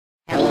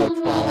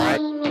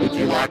Would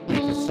you like me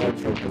to sort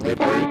your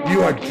delivery?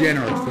 You are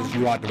generous as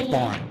you are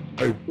divine.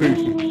 Oh,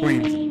 booty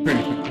queens and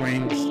booty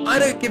queens. I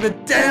don't give a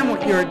damn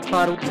what you're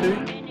entitled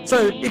to.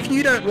 So if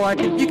you don't like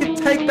it, you can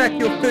take back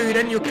your food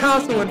and your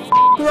castle and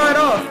right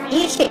off.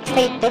 You should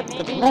treat books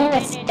with more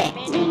respect.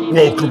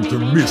 Welcome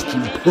to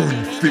Mystery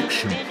Pony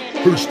Fiction,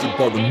 hosted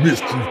by the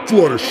Mystery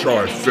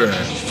Fluttershy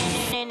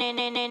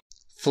fan.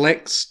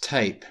 Flex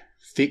Tape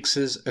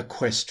Fixes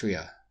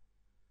Equestria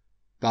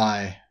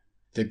by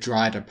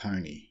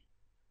TheDriderPony.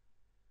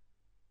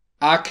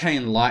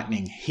 Arcane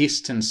lightning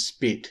hissed and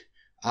spit,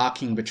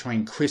 arcing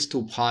between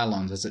crystal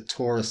pylons as it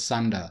tore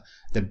asunder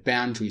the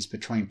boundaries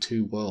between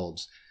two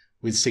worlds.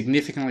 With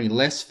significantly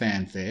less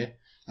fanfare,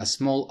 a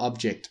small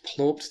object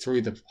plopped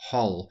through the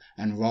hole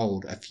and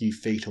rolled a few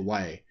feet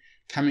away,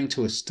 coming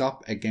to a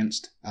stop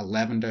against a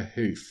lavender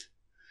hoof.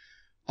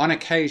 On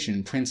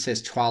occasion,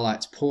 Princess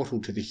Twilight's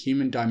portal to the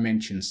human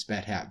dimension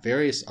spat out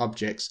various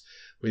objects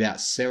without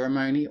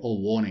ceremony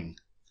or warning.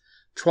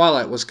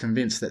 Twilight was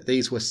convinced that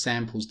these were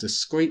samples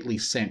discreetly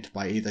sent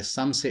by either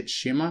Sunset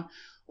Shimmer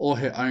or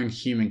her own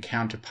human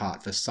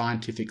counterpart for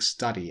scientific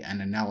study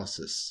and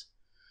analysis.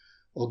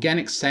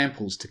 Organic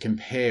samples to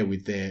compare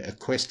with their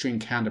equestrian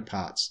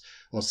counterparts,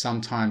 or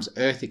sometimes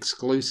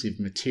Earth-exclusive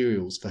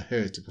materials for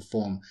her to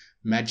perform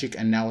magic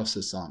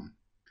analysis on.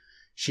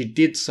 She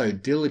did so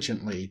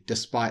diligently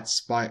despite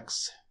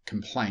Spike's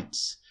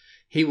complaints.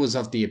 He was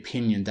of the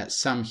opinion that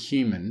some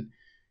human,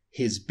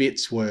 his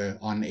bits were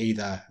on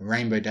either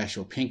Rainbow Dash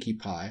or Pinkie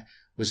Pie,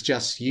 was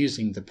just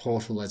using the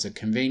portal as a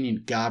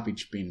convenient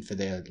garbage bin for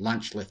their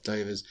lunch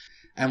leftovers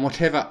and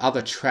whatever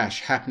other trash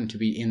happened to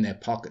be in their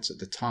pockets at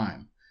the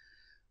time.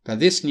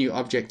 But this new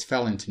object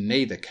fell into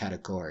neither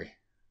category.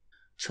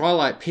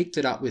 Twilight picked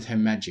it up with her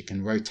magic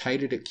and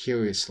rotated it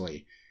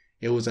curiously.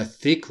 It was a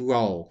thick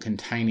roll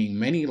containing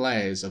many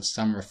layers of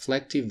some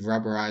reflective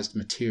rubberized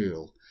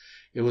material.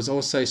 It was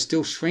also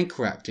still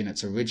shrink-wrapped in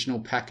its original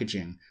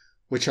packaging,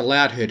 which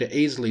allowed her to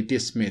easily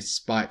dismiss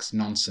Spike's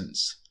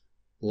nonsense.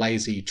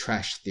 Lazy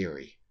trash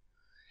theory.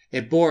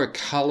 It bore a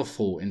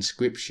colourful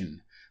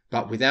inscription,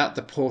 but without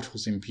the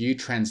portal's imbued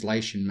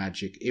translation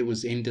magic, it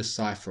was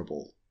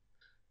indecipherable.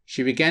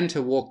 She began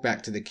to walk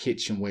back to the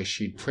kitchen where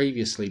she'd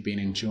previously been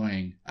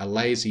enjoying a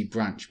lazy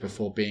brunch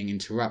before being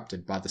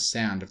interrupted by the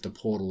sound of the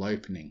portal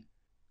opening.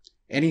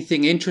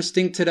 "Anything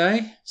interesting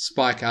today?"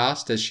 Spike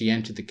asked as she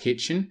entered the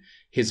kitchen,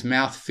 his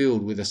mouth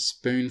filled with a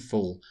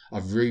spoonful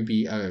of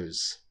ruby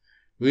O's.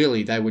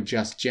 Really, they were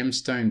just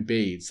gemstone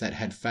beads that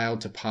had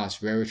failed to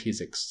pass Rarity's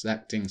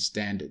exacting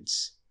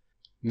standards.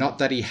 Not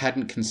that he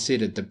hadn't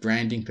considered the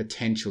branding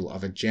potential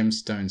of a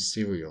gemstone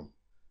cereal.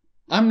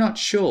 "I'm not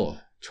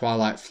sure."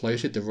 Twilight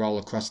floated the roll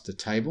across the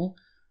table.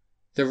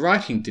 "The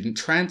writing didn't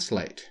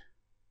translate."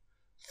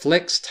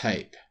 "Flex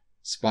tape,"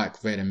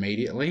 Spike read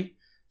immediately.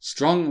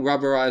 "Strong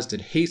rubberized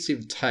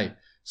adhesive tape,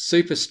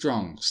 super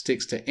strong,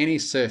 sticks to any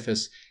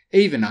surface,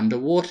 even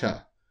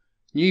underwater.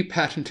 New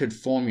patented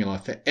formula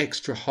for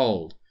extra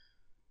hold."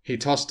 He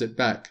tossed it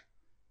back.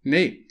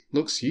 "Neat,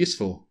 looks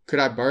useful. Could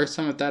I borrow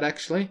some of that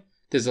actually?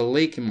 There's a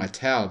leak in my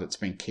tower that's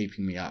been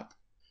keeping me up."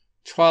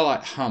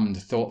 Twilight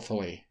hummed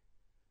thoughtfully.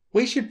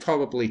 "We should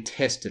probably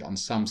test it on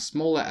some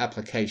smaller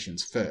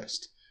applications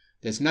first.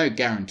 There's no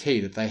guarantee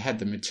that they had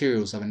the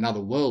materials of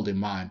another world in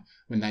mind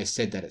when they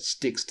said that it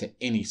sticks to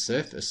any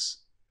surface."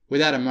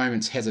 Without a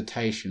moment's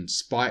hesitation,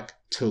 Spike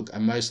took a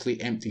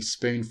mostly empty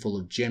spoonful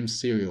of gem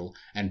cereal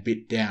and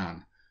bit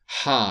down.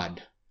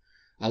 Hard.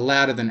 A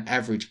louder than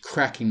average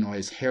cracking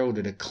noise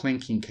heralded a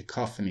clinking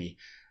cacophony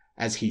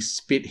as he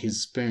spit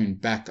his spoon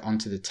back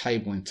onto the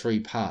table in 3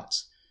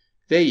 parts.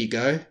 "There you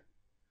go."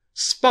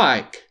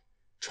 "Spike!"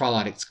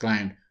 Twilight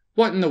exclaimed.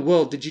 "What in the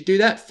world did you do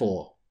that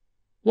for?"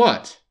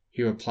 "What?"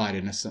 he replied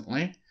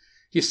innocently.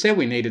 "You said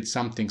we needed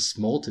something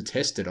small to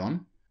test it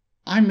on."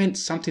 "I meant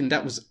something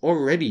that was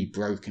already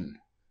broken.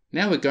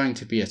 Now we're going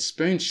to be a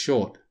spoon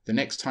short the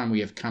next time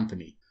we have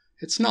company."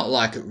 "It's not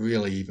like it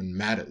really even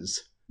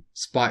matters,"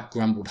 Spike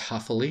grumbled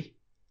huffily.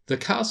 "The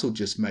castle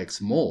just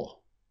makes more."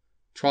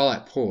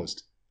 Twilight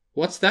paused.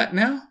 "What's that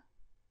now?"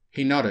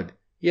 He nodded.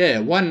 "Yeah,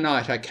 one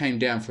night I came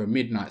down for a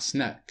midnight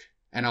snack,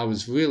 and I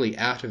was really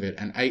out of it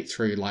and ate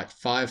through like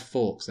 5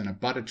 forks and a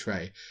butter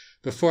tray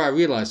before I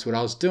realized what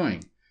I was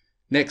doing.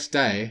 Next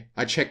day,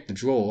 I checked the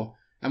drawer,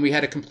 and we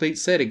had a complete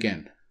set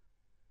again."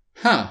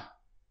 "Huh.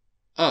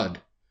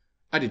 Odd.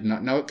 I did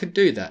not know it could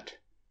do that."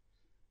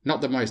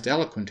 Not the most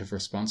eloquent of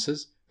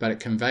responses, but it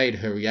conveyed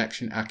her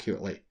reaction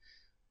accurately.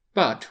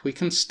 "But we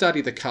can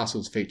study the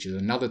castle's features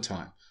another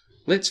time.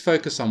 Let's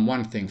focus on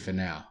one thing for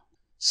now."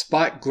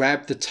 Spike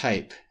grabbed the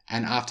tape,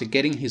 and after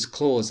getting his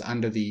claws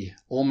under the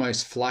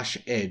almost flush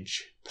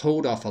edge,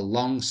 pulled off a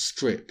long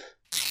strip.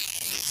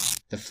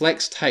 The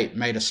flex tape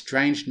made a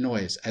strange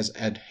noise as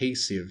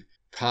adhesive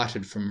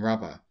parted from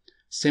rubber,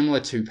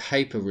 similar to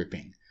paper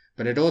ripping,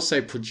 but it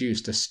also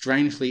produced a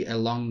strangely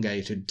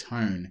elongated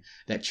tone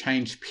that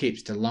changed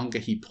pitch the longer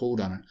he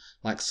pulled on it,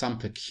 like some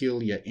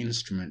peculiar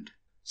instrument.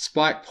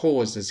 Spike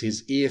paused as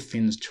his ear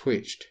fins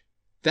twitched.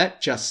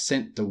 "That just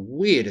sent the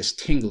weirdest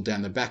tingle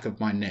down the back of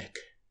my neck."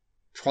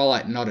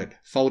 Twilight nodded,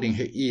 folding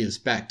her ears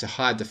back to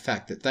hide the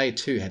fact that they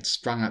too had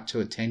sprung up to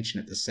attention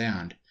at the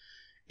sound.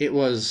 It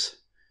was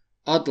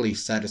oddly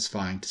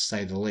satisfying, to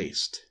say the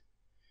least.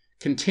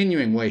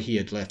 Continuing where he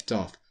had left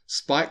off,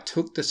 Spike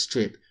took the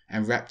strip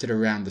and wrapped it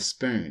around the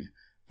spoon,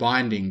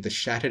 binding the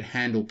shattered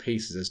handle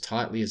pieces as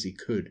tightly as he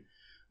could.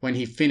 When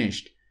he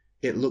finished,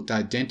 it looked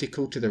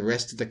identical to the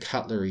rest of the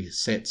cutlery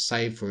set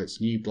save for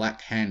its new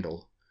black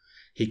handle.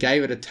 He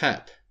gave it a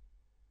tap.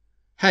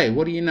 "Hey,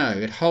 what do you know?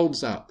 It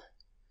holds up."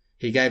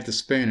 He gave the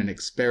spoon an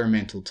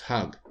experimental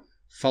tug,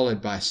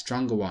 followed by a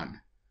stronger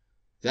one.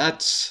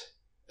 "That's,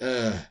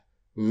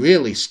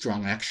 really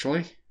strong,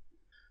 actually."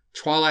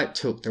 Twilight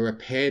took the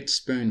repaired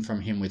spoon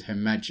from him with her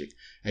magic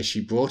as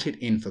she brought it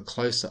in for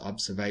closer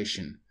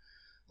observation.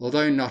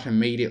 Although not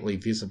immediately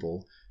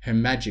visible, her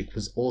magic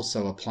was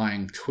also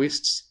applying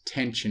twists,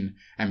 tension,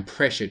 and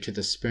pressure to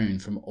the spoon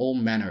from all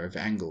manner of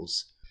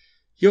angles.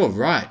 "You're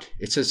right,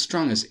 it's as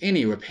strong as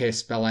any repair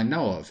spell I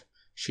know of."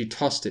 She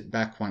tossed it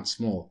back once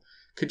more.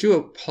 "Could you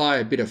apply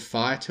a bit of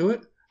fire to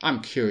it?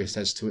 I'm curious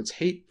as to its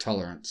heat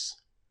tolerance."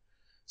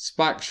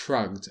 Spike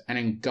shrugged and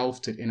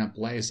engulfed it in a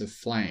blaze of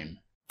flame.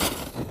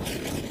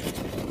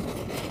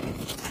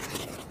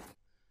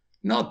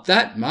 "Not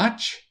that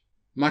much!"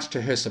 Much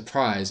to her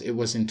surprise, it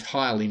was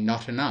entirely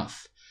not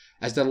enough.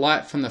 As the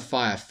light from the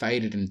fire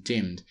faded and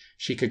dimmed,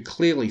 she could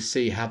clearly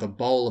see how the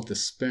bowl of the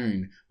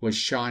spoon was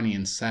shiny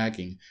and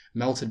sagging,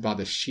 melted by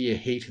the sheer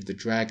heat of the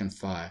dragon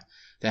fire.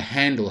 The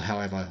handle,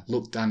 however,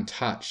 looked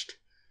untouched.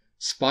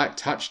 Spike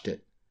touched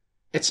it.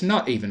 "It's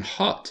not even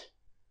hot.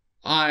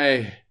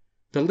 I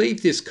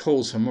believe this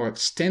calls for more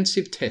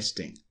extensive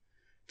testing."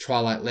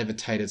 Twilight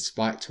levitated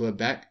Spike to her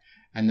back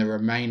and the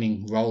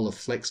remaining roll of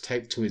flex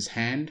tape to his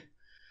hand.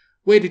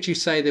 "Where did you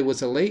say there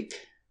was a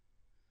leak?"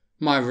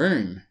 "My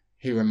room,"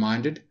 he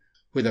reminded.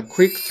 With a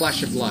quick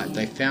flash of light,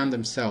 they found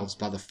themselves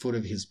by the foot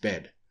of his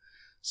bed.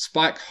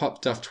 Spike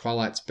hopped off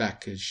Twilight's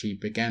back as she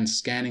began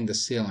scanning the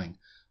ceiling.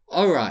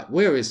 "All right,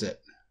 where is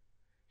it?"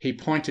 He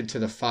pointed to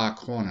the far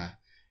corner.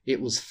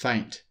 It was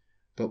faint,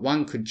 but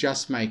one could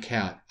just make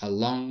out a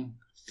long,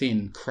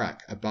 thin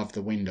crack above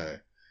the window.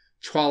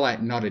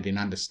 Twilight nodded in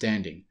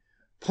understanding.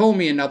 "Pull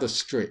me another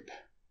strip."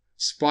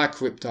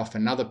 Spike ripped off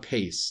another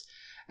piece,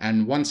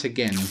 and once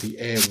again the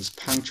air was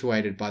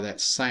punctuated by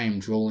that same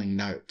drawling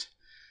note.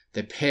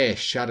 The pair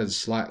shuddered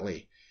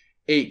slightly,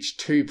 each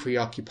too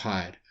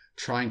preoccupied,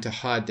 trying to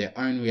hide their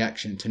own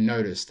reaction to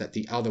notice that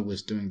the other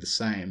was doing the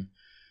same.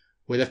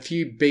 With a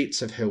few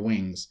beats of her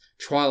wings,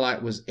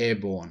 Twilight was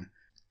airborne.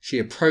 She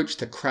approached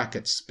the crack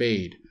at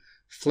speed,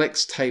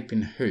 flex tape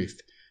in hoof,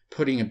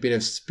 putting a bit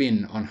of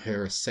spin on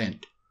her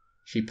ascent.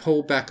 She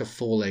pulled back a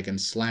foreleg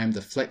and slammed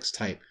the flex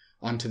tape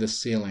onto the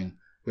ceiling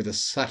with a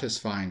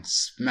satisfying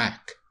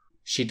smack.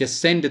 She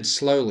descended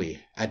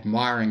slowly,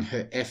 admiring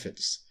her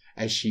efforts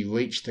as she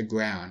reached the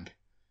ground.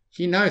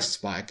 "You know,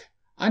 Spike,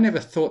 I never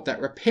thought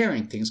that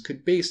repairing things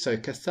could be so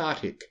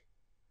cathartic."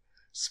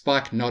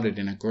 Spike nodded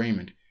in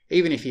agreement.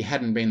 Even if he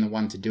hadn't been the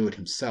one to do it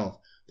himself,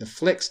 the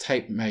flex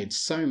tape made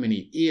so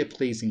many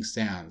ear-pleasing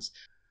sounds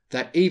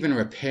that even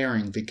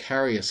repairing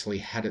vicariously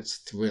had its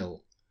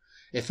thrill.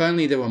 If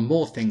only there were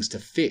more things to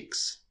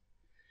fix.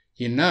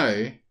 "You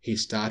know," he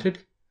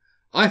started,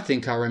 "I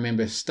think I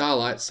remember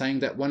Starlight saying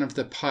that one of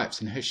the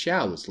pipes in her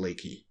shower was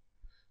leaky."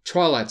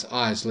 Twilight's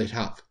eyes lit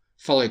up,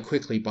 followed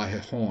quickly by her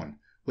horn.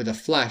 With a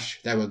flash,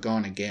 they were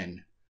gone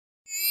again.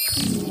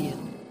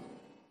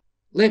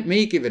 "Let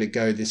me give it a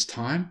go this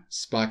time,"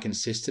 Spike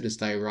insisted as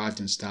they arrived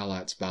in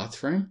Starlight's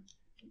bathroom.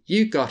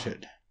 "You got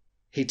it."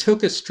 He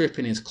took a strip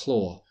in his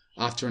claw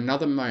after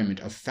another moment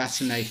of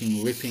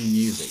fascinating ripping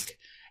music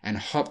and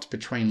hopped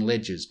between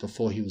ledges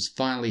before he was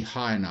finally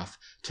high enough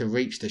to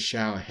reach the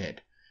shower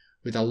head.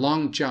 With a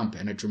long jump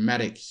and a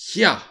dramatic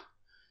 "Yah!"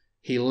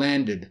 he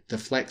landed the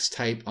flex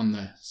tape on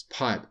the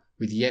pipe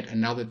with yet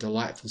another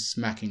delightful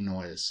smacking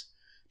noise.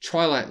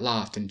 Twilight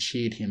laughed and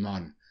cheered him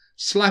on.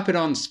 "Slap it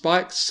on,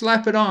 Spike!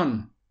 Slap it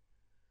on!"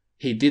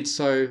 He did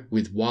so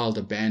with wild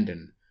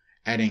abandon,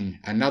 adding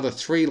another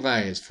 3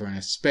 layers for an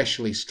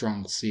especially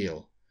strong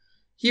seal.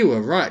 "You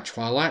were right,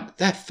 Twilight.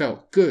 That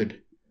felt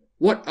good.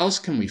 What else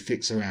can we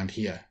fix around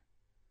here?"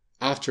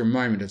 After a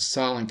moment of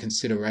silent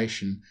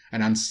consideration,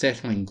 an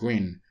unsettling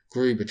grin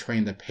grew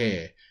between the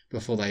pair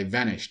before they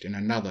vanished in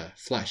another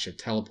flash of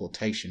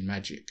teleportation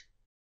magic.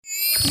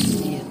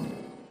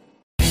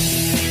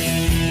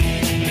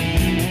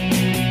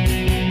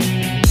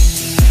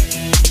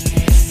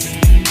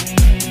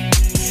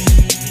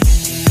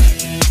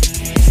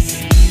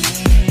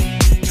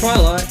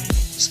 "Twilight!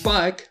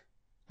 Spike!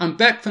 I'm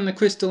back from the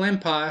Crystal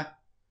Empire!"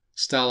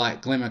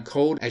 Starlight Glimmer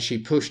called as she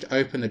pushed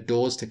open the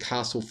doors to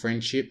Castle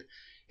Friendship.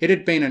 It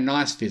had been a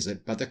nice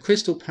visit, but the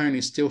Crystal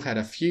Pony still had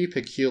a few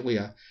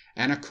peculiar,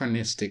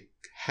 anachronistic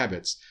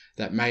habits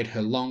that made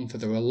her long for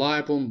the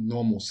reliable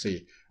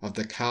normalcy of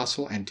the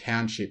castle and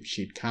township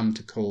she'd come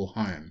to call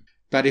home.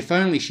 But if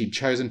only she'd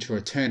chosen to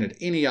return at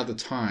any other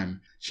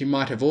time, she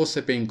might have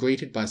also been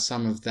greeted by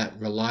some of that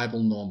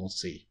reliable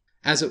normalcy.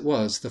 As it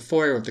was, the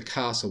foyer of the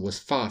castle was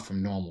far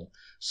from normal,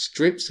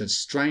 Strips of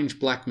strange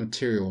black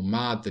material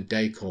marred the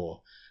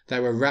decor. They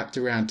were wrapped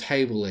around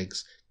table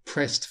legs,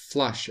 pressed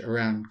flush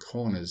around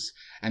corners,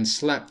 and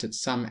slapped at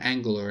some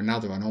angle or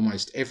another on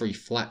almost every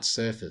flat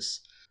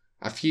surface.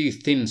 A few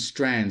thin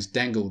strands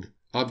dangled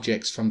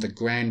objects from the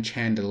grand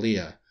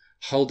chandelier,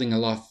 holding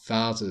aloft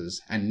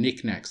vases and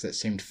knickknacks that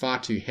seemed far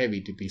too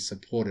heavy to be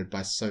supported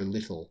by so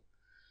little.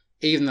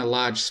 Even the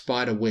large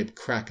spider web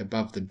crack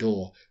above the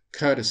door,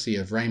 courtesy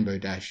of Rainbow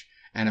Dash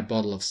and a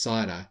bottle of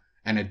cider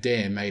and a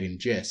dare made in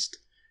jest,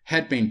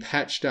 had been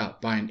patched up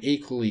by an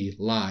equally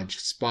large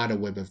spider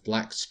web of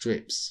black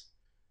strips.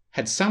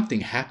 Had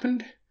something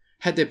happened?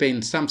 Had there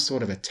been some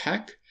sort of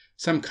attack?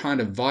 Some kind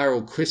of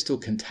viral crystal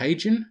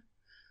contagion?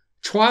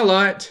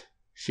 "Twilight!"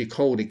 she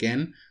called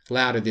again,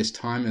 louder this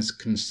time as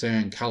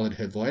concern coloured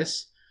her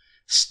voice.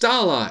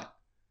 "Starlight!"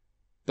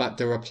 But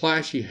the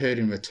reply she heard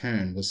in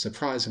return was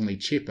surprisingly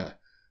chipper.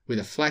 With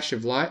a flash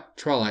of light,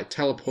 Twilight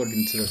teleported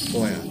into the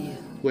foyer,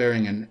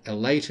 wearing an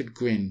elated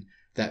grin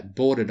that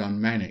bordered on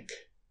manic.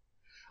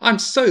 "I'm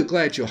so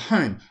glad you're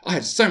home. I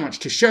have so much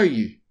to show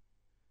you."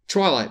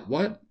 "Twilight,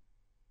 what?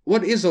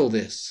 What is all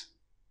this?"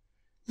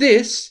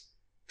 "This?"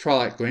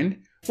 Twilight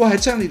grinned. "Why,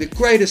 it's only the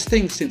greatest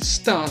thing since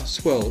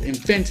Starswell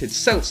invented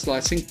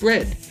self-slicing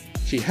bread."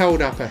 She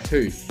held up a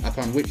hoof,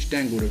 upon which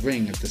dangled a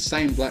ring of the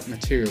same black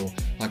material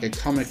like a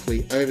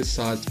comically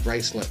oversized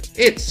bracelet.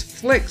 "It's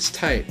flex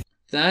tape."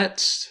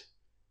 "That's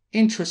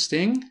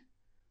interesting,"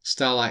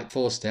 Starlight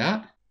forced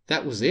out.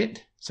 That was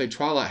it? So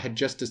Twilight had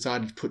just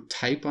decided to put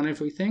tape on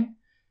everything?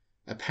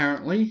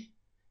 Apparently.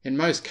 In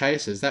most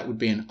cases, that would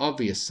be an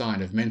obvious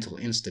sign of mental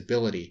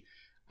instability,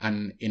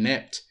 an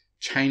inept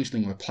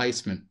changeling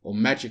replacement, or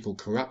magical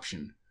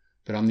corruption.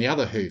 But on the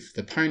other hoof,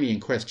 the pony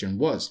in question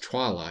was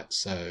Twilight,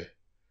 so...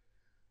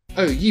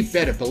 "Oh, you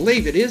better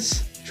believe it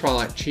is,"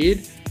 Twilight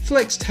cheered.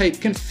 "Flex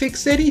tape can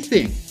fix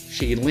anything."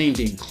 She leaned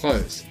in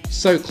close,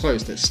 so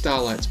close that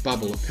Starlight's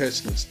bubble of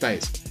personal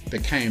space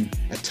became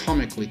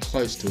atomically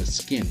close to her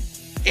skin.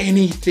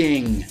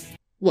 "Anything!"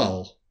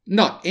 "Well,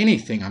 not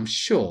anything, I'm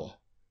sure."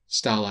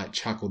 Starlight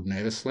chuckled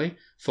nervously,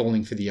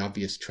 falling for the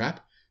obvious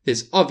trap.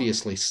 "There's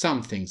obviously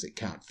some things it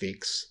can't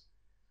fix."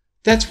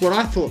 "That's what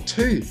I thought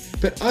too,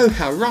 but oh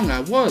how wrong I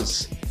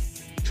was."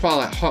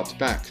 Twilight hopped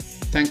back,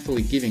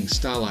 thankfully giving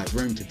Starlight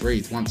room to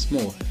breathe once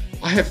more.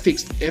 "I have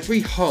fixed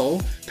every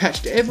hole,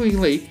 patched every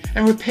leak,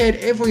 and repaired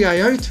every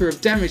iota of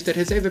damage that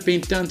has ever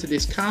been done to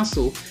this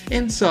castle,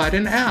 inside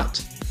and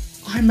out.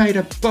 I made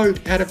a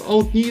boat out of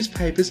old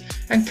newspapers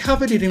and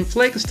covered it in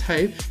flex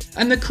tape,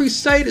 and the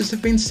Crusaders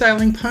have been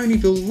sailing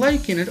Ponyville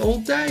Lake in it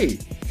all day.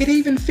 It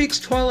even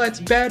fixed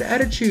Twilight's bad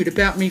attitude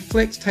about me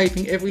flex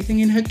taping everything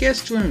in her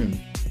guest room."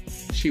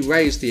 She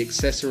raised the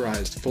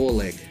accessorized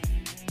foreleg.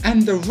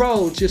 "And the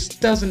roll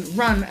just doesn't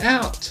run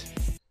out."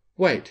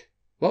 "Wait,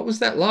 what was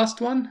that last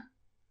one?"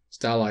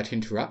 Starlight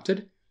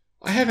interrupted.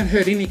 "I haven't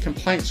heard any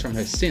complaints from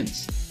her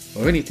since,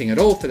 or anything at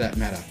all for that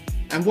matter.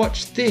 And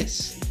watch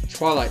this."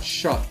 Twilight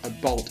shot a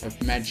bolt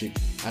of magic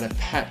at a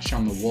patch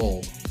on the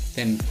wall,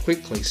 then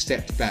quickly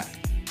stepped back.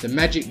 The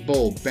magic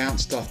ball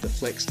bounced off the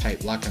flex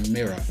tape like a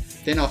mirror,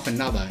 then off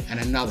another and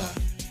another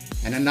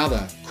and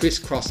another,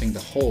 crisscrossing the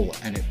hall,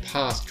 and it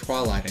passed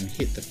Twilight and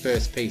hit the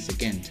first piece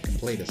again to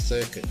complete a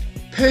circuit.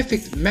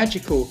 "Perfect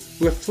magical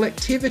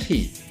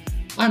reflectivity!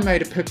 I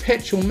made a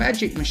perpetual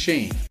magic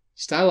machine."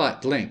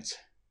 Starlight blinked.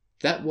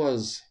 That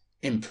was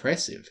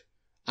impressive.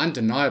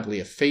 Undeniably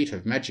a feat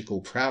of magical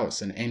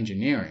prowess and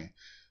engineering.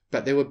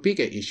 But there were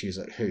bigger issues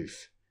at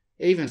hoof.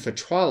 Even for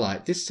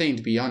Twilight, this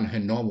seemed beyond her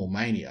normal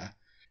mania.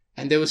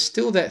 And there was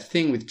still that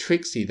thing with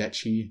Trixie that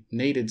she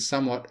needed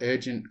somewhat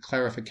urgent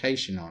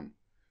clarification on.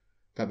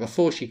 But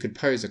before she could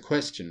pose a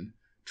question,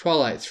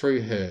 Twilight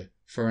threw her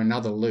for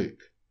another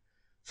loop.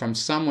 From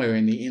somewhere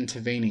in the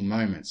intervening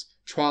moments,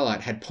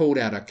 Twilight had pulled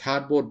out a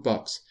cardboard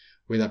box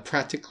with a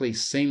practically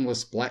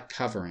seamless black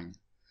covering.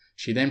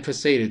 She then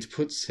proceeded to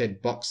put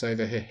said box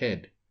over her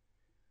head.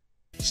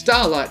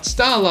 "Starlight!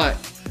 Starlight!"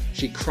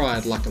 she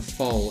cried like a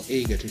foal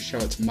eager to show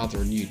its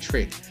mother a new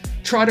trick.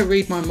 "Try to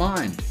read my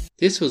mind."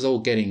 This was all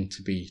getting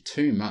to be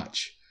too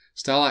much.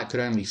 Starlight could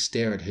only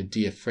stare at her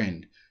dear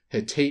friend,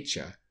 her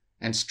teacher,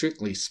 and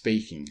strictly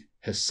speaking,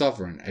 her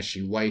sovereign as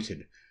she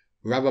waited,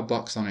 rubber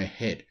box on her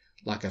head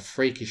like a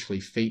freakishly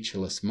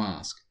featureless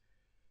mask,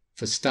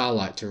 for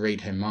Starlight to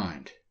read her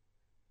mind.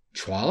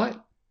 "Twilight?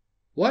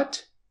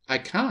 What? I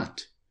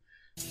can't."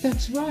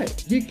 "That's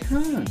right, you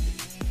can't,"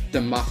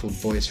 the muffled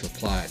voice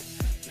replied.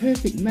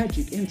 "Perfect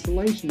magic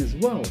insulation as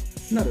well,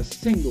 not a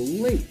single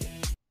leak."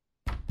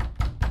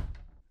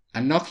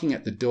 A knocking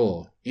at the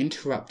door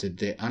interrupted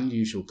their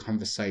unusual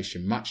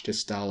conversation, much to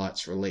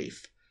Starlight's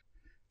relief.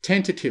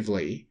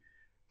 Tentatively,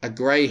 a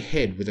grey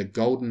head with a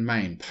golden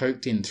mane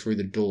poked in through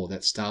the door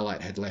that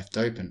Starlight had left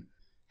open.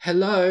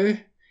 "Hello?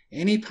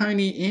 Any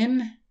pony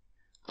in?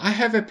 I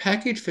have a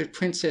package for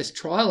Princess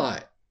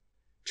Twilight."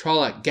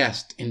 Twilight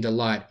gasped in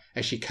delight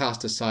as she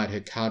cast aside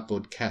her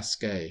cardboard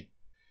casquet.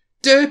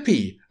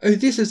 "Derpy! Oh,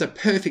 this is a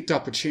perfect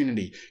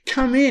opportunity.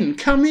 Come in,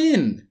 come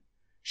in!"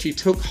 She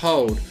took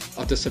hold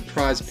of the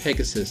surprised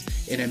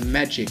Pegasus in a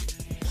magic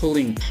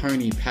pulling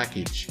pony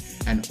package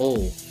and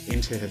all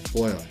into her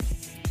foyer.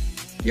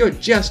 "You're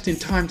just in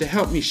time to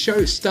help me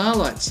show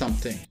Starlight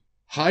something."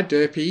 "Hi,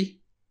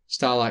 Derpy,"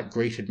 Starlight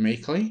greeted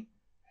meekly.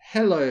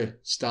 "Hello,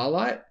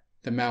 Starlight,"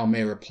 the male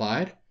mare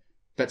replied,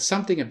 but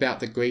something about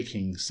the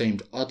greeting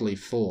seemed oddly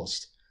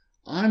forced.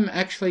 "I'm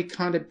actually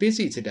kind of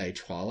busy today,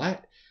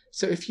 Twilight,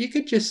 so if you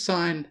could just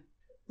sign—"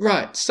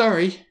 "Right,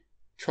 sorry,"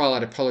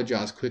 Twilight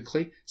apologized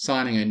quickly,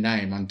 signing her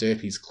name on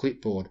Derpy's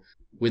clipboard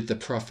with the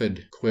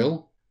proffered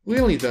quill.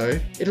 "Really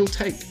though, it'll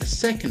take a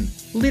second,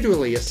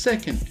 literally a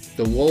second."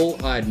 The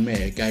wall-eyed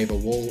mare gave a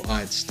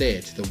wall-eyed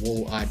stare to the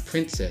wall-eyed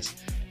princess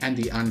and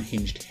the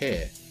unhinged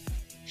hare.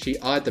 She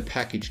eyed the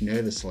package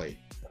nervously.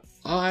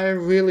 "I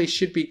really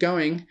should be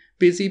going.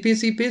 Busy,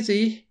 busy,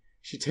 busy."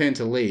 She turned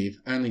to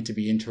leave, only to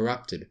be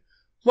interrupted.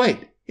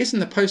 "Wait, isn't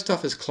the post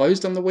office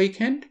closed on the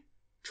weekend?"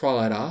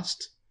 Twilight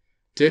asked.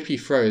 Derpy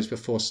froze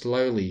before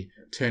slowly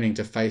turning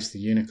to face the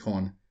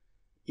unicorn.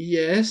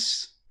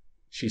 "Yes,"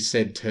 she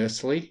said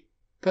tersely,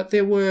 "but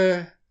there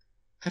were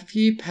a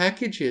few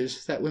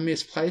packages that were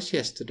misplaced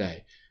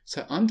yesterday,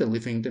 so I'm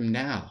delivering them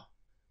now."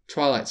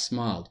 Twilight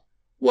smiled.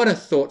 "What a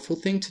thoughtful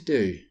thing to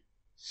do."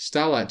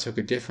 Starlight took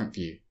a different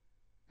view.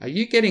 "Are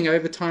you getting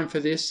overtime for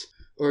this,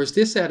 or is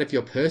this out of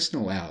your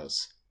personal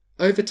hours?"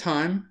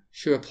 "Overtime,"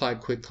 she replied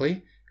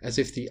quickly, as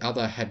if the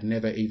other had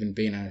never even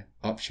been an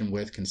option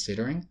worth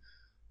considering,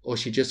 or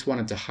she just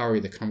wanted to hurry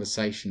the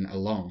conversation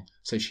along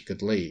so she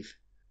could leave.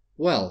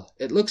 "Well,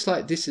 it looks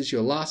like this is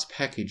your last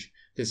package.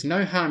 There's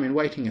no harm in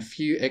waiting a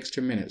few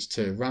extra minutes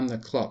to run the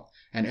clock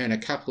and earn a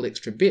couple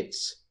extra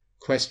bits."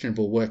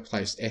 Questionable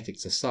workplace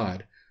ethics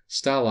aside,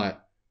 Starlight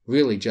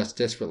really just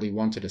desperately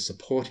wanted a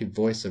supportive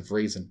voice of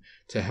reason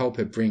to help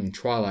her bring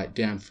Twilight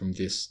down from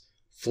this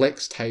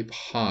flex tape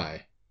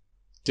high.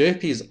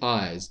 Derpy's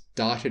eyes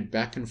darted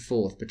back and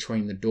forth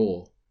between the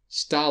door,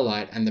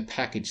 Starlight and the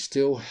package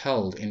still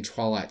held in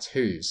Twilight's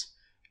hooves.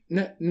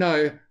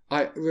 No,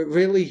 I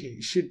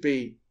really should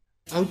be—"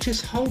 "Oh,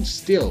 just hold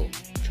still,"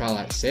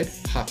 Twilight said,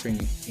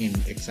 puffing in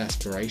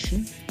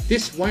exasperation.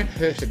 "This won't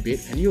hurt a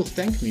bit and you'll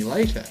thank me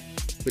later."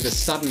 With a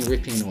sudden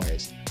ripping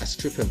noise, a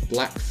strip of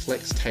black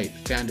flex tape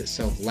found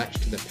itself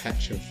latched to the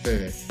patch of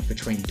fur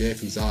between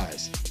Derpy's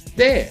eyes.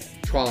 "There!"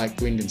 Twilight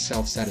grinned in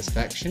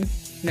self-satisfaction.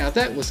 "Now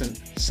that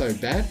wasn't so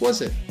bad,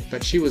 was it?"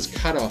 But she was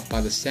cut off by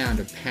the sound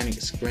of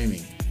panicked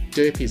screaming.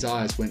 Derpy's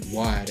eyes went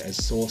wide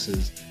as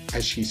saucers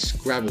as she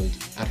scrabbled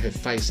at her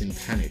face in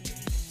panic.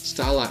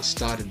 Starlight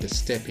started to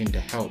step in to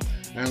help,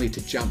 only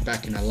to jump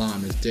back in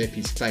alarm as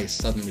Derpy's face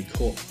suddenly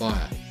caught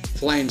fire.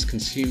 Flames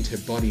consumed her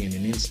body in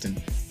an instant,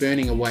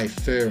 burning away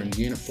fur and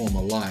uniform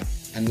alike,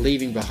 and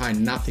leaving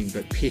behind nothing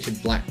but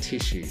pitted black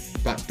tissue.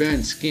 But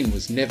burned skin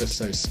was never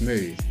so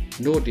smooth,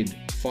 nor did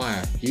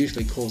fire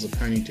usually cause a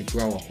pony to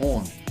grow a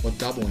horn or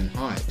double in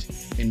height.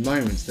 In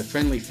moments, the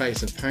friendly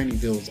face of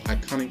Ponyville's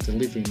iconic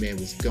delivery mare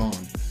was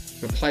gone,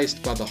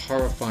 replaced by the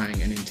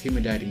horrifying and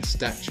intimidating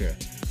stature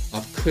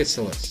of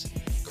Chrysalis,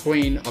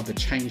 Queen of the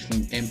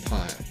Changeling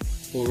Empire.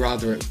 Or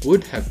rather, it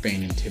would have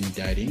been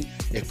intimidating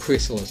if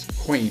Chrysalis,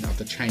 Queen of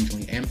the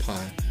Changeling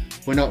Empire,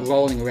 were not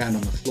rolling around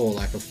on the floor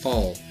like a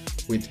foal,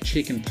 with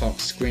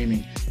chickenpox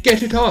screaming,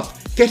 "Get it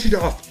off! Get it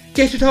off!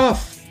 Get it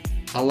off!"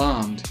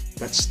 Alarmed,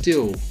 but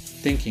still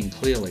thinking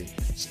clearly,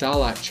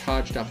 Starlight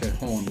charged up her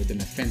horn with an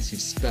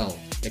offensive spell,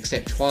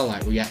 except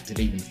Twilight reacted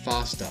even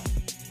faster.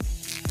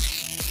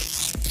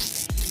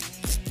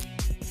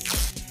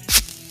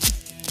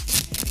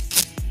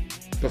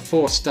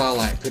 Before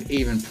Starlight could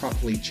even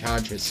properly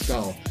charge her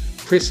spell,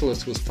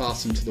 Chrysalis was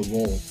fastened to the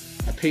wall.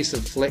 A piece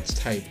of flex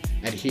tape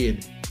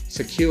adhered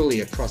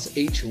securely across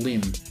each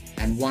limb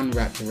and one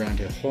wrapped around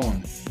her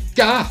horn.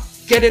 "Gah!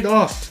 Get it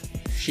off!"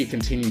 she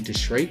continued to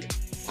shriek.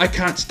 "I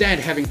can't stand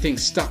having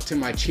things stuck to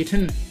my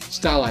chitin."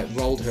 Starlight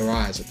rolled her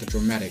eyes at the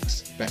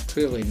dramatics, but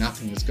clearly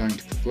nothing was going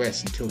to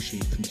progress until she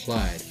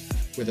complied.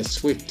 With a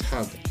swift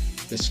tug,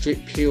 the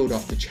strip peeled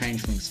off the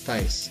changeling's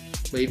face,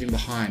 leaving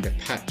behind a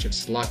patch of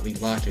slightly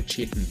lighter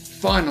chitin.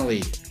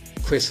 "Finally!"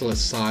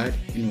 Chrysalis sighed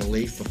in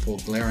relief before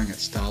glaring at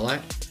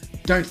Starlight.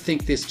 "Don't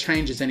think this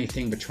changes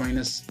anything between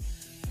us.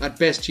 At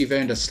best you've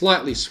earned a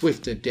slightly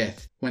swifter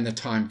death when the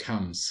time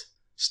comes."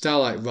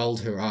 Starlight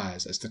rolled her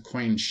eyes as the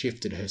Queen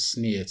shifted her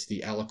sneer to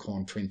the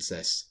Alicorn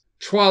Princess.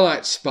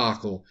 "Twilight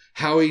Sparkle,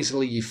 how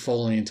easily you've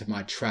fallen into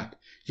my trap.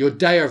 Your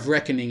day of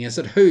reckoning is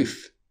at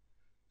hoof."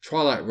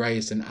 Twilight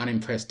raised an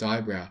unimpressed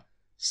eyebrow.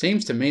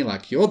 "Seems to me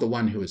like you're the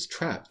one who is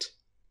trapped."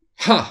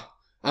 "Ha!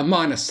 A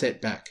minor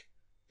setback.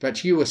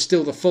 But you were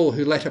still the fool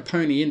who let a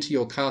pony into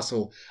your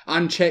castle,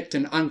 unchecked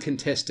and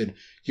uncontested.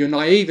 Your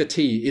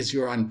naivety is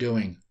your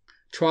undoing."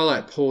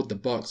 Twilight pawed the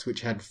box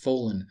which had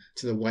fallen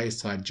to the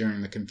wayside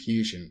during the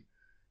confusion.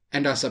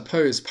 "And I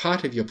suppose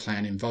part of your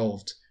plan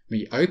involved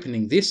me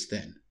opening this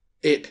then?"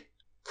 "It—"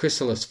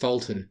 Chrysalis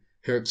faltered.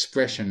 Her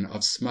expression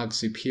of smug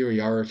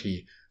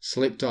superiority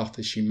slipped off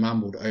as she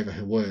mumbled over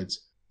her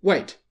words.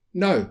 "Wait,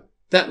 no,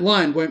 that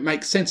line won't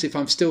make sense if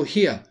I'm still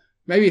here.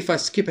 Maybe if I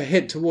skip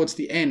ahead towards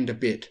the end a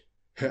bit."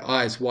 Her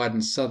eyes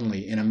widened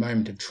suddenly in a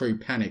moment of true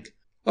panic.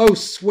 Oh,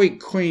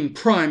 sweet Queen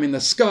Prime in the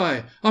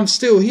sky, I'm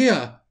still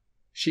here!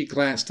 She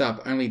glanced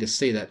up only to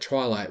see that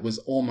Twilight was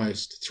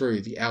almost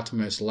through the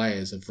outermost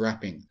layers of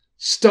wrapping.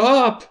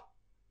 Stop!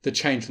 The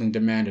changeling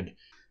demanded.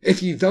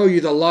 If you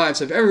value the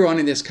lives of everyone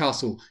in this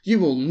castle, you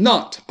will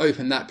not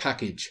open that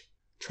package.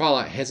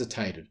 Twilight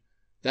hesitated.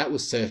 That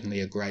was certainly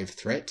a grave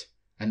threat,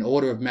 an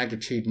order of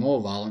magnitude more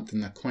violent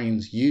than the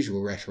Queen's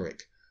usual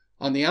rhetoric.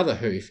 On the other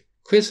hoof,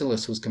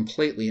 Chrysalis was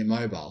completely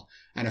immobile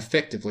and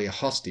effectively a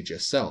hostage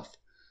herself.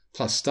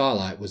 Plus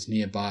Starlight was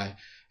nearby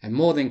and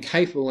more than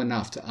capable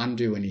enough to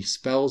undo any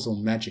spells or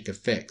magic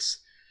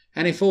effects.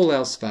 And if all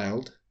else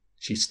failed,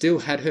 she still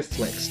had her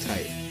flex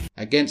tape.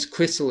 Against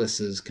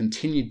Chrysalis's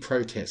continued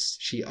protests,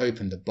 she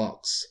opened the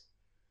box.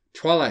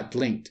 Twilight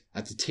blinked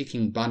at the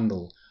ticking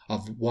bundle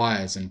of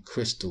wires and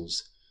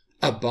crystals.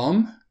 A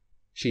bomb?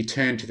 She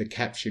turned to the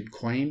captured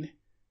Queen.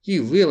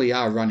 You really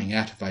are running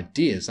out of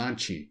ideas,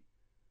 aren't you?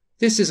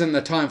 This isn't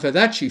the time for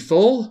that, you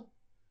fool!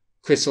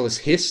 Chrysalis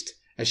hissed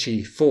as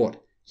she fought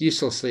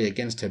uselessly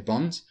against her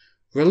bonds.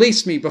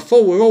 Release me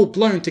before we're all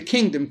blown to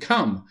kingdom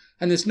come,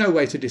 and there's no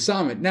way to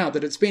disarm it now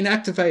that it's been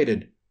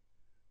activated.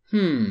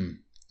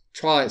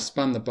 Twilight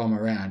spun the bomb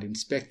around,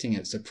 inspecting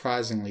it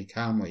surprisingly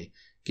calmly,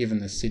 given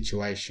the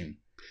situation.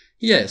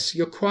 Yes,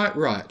 you're quite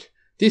right.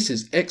 This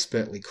is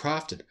expertly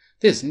crafted.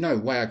 There's no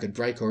way I could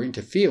break or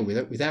interfere with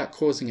it without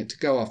causing it to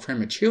go off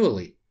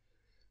prematurely.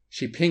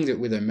 She pinged it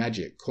with her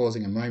magic,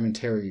 causing a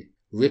momentary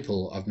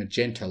ripple of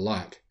magenta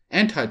light.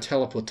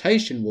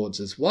 Anti-teleportation wards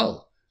as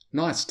well.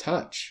 Nice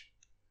touch.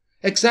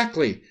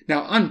 Exactly.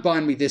 Now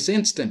unbind me this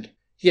instant.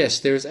 Yes,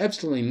 there is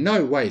absolutely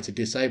no way to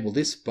disable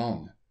this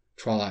bomb,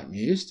 Twilight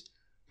mused.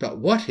 But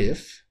what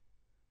if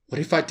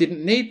I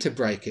didn't need to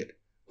break it?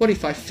 What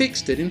if I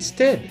fixed it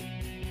instead?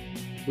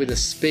 With a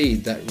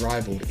speed that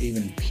rivaled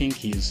even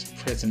Pinky's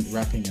present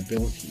wrapping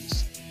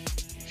abilities,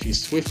 she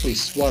swiftly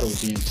swaddled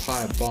the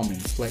entire bomb in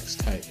flex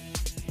tape,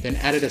 then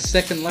added a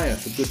second layer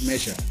for good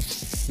measure.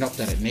 Not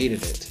that it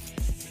needed it.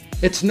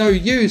 It's no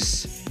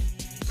use!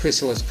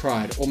 Chrysalis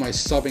cried,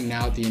 almost sobbing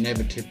now at the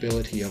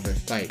inevitability of her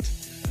fate.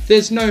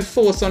 There's no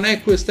force on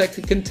Equus that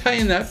could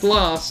contain that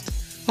blast!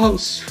 Oh,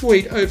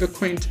 sweet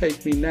Overqueen,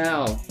 take me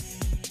now!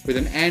 With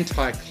an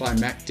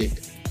anticlimactic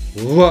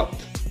whoop,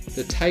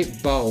 the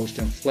tape bulged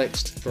and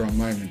flexed for a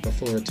moment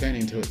before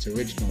returning to its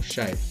original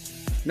shape.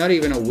 Not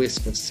even a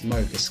wisp of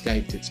smoke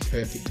escaped its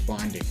perfect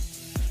binding.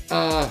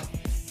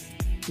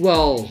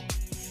 Well...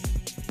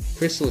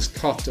 Chrysalis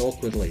coughed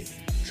awkwardly,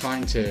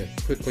 trying to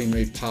quickly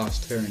move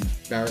past her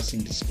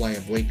embarrassing display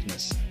of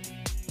weakness.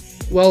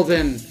 Well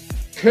then,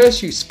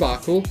 curse you,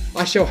 Sparkle!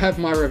 I shall have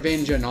my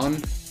revenge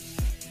anon.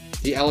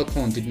 The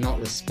alicorn did not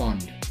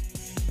respond.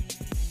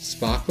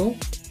 Sparkle?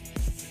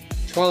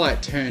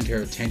 Twilight turned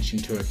her attention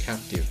to her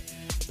captive,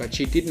 but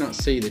she did not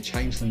see the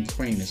changeling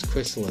queen as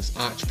Chrysalis'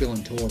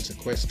 arch-villain towards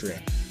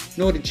Equestria,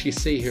 nor did she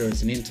see her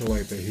as an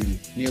interloper who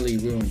nearly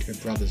ruined her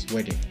brother's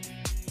wedding.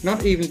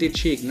 Not even did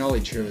she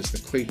acknowledge her as the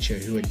creature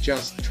who had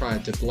just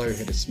tried to blow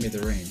her to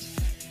smithereens.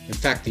 In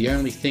fact, the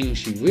only thing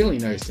she really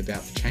noticed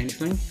about the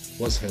changeling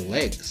was her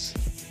legs.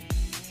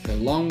 Her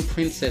long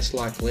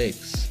princess-like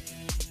legs,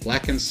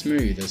 black and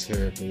smooth as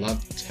her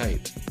beloved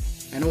tape,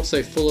 and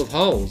also full of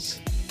holes.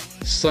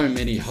 So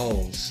many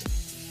holes.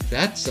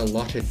 That's a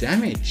lot of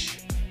damage,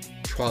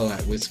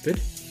 Twilight whispered.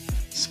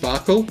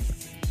 Sparkle?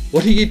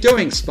 What are you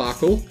doing,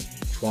 Sparkle?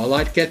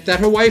 Twilight, get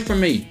that away from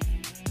me!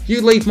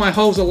 You leave my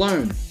holes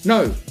alone!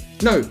 No,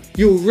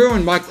 you'll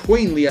ruin my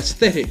queenly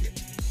aesthetic!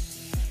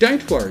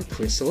 Don't worry,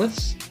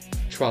 Chrysalis.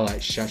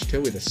 Twilight shushed her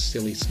with a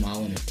silly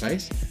smile on her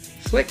face.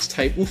 Flex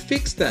tape will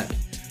fix that.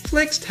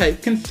 Flex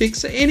tape can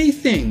fix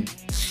anything!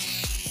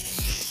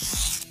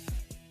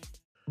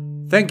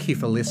 Thank you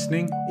for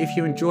listening. If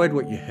you enjoyed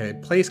what you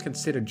heard, please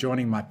consider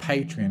joining my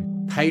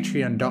Patreon,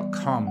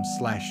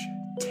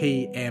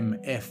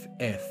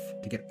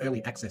 patreon.com/TMFF, to get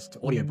early access to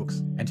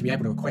audiobooks and to be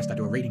able to request I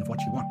do a reading of what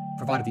you want,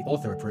 provided the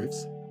author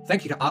approves.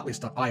 Thank you to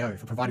Artlist.io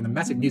for providing the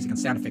massive music and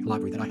sound effect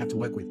library that I have to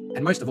work with.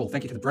 And most of all,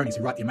 thank you to the bronies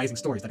who write the amazing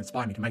stories that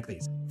inspire me to make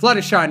these.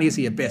 Fluttershy and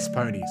Izzy are best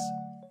ponies.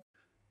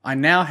 I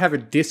now have a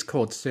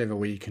Discord server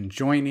where you can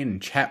join in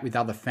and chat with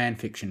other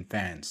fanfiction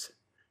fans.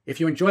 If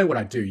you enjoy what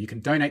I do, you can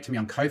donate to me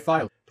on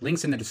Ko-Fi,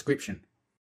 links in the description.